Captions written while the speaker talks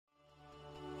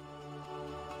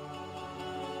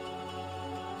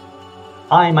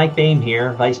Hi, Mike Boehm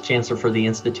here, Vice Chancellor for the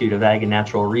Institute of Ag and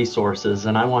Natural Resources,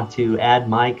 and I want to add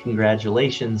my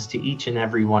congratulations to each and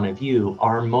every one of you,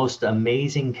 our most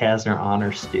amazing CASNR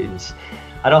Honors students.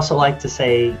 I'd also like to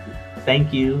say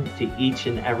thank you to each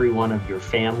and every one of your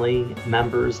family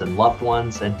members and loved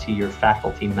ones, and to your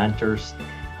faculty mentors.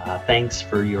 Thanks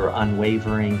for your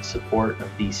unwavering support of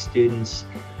these students.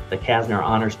 The CASNR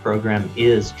Honors Program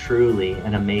is truly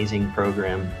an amazing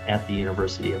program at the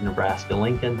University of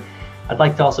Nebraska-Lincoln. I'd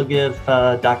like to also give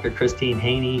Dr. Christine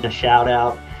Haney a shout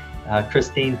out.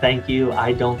 Christine, thank you.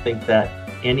 I don't think that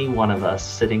any one of us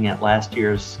sitting at last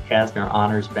year's CASNR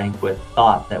Honors Banquet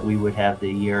thought that we would have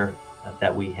the year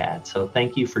that we had. So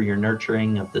thank you for your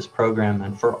nurturing of this program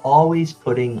and for always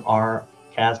putting our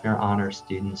CASNR Honors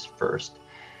students first.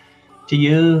 To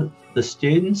you, the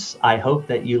students, I hope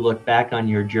that you look back on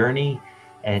your journey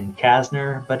in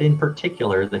CASNR, but in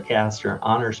particular the CASNR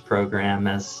Honors Program,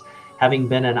 as having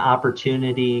been an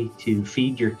opportunity to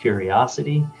feed your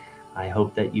curiosity. I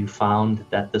hope that you found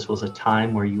that this was a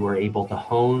time where you were able to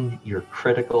hone your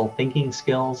critical thinking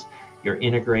skills, your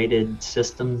integrated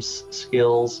systems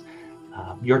skills,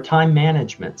 your time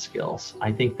management skills.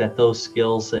 I think that those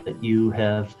skills that you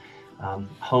have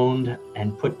honed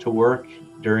and put to work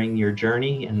during your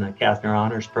journey in the CASNR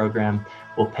Honors Program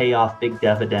will pay off big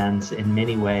dividends in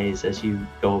many ways as you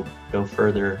go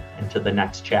further into the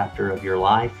next chapter of your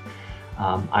life.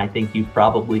 I think you've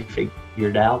probably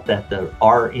figured out that the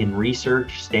R in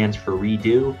research stands for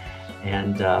redo,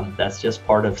 and that's just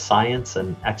part of science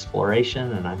and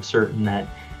exploration, and I'm certain that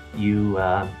you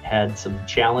had some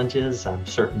challenges. I'm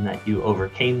certain that you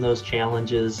overcame those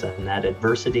challenges and that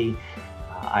adversity.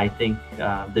 I think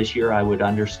this year I would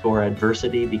underscore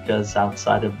adversity, because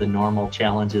outside of the normal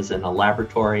challenges in a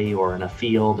laboratory or in a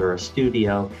field or a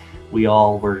studio, we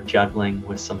all were juggling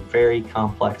with some very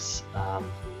complex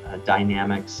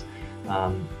dynamics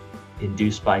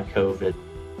induced by COVID.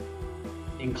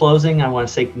 In closing, I want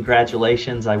to say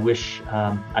congratulations. I wish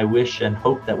and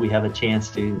hope that we have a chance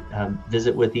to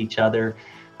visit with each other.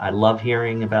 I love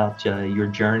hearing about your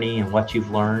journey and what you've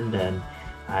learned, and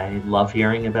I love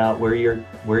hearing about where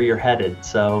you're headed.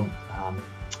 So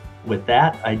with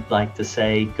that, I'd like to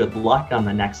say good luck on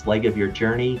the next leg of your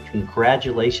journey.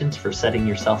 Congratulations for setting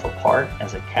yourself apart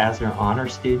as a CASNR Honor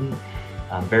student.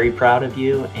 I'm very proud of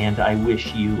you, and I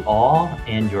wish you all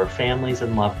and your families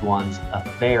and loved ones a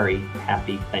very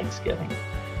happy Thanksgiving.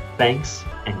 Thanks,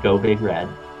 and go Big Red.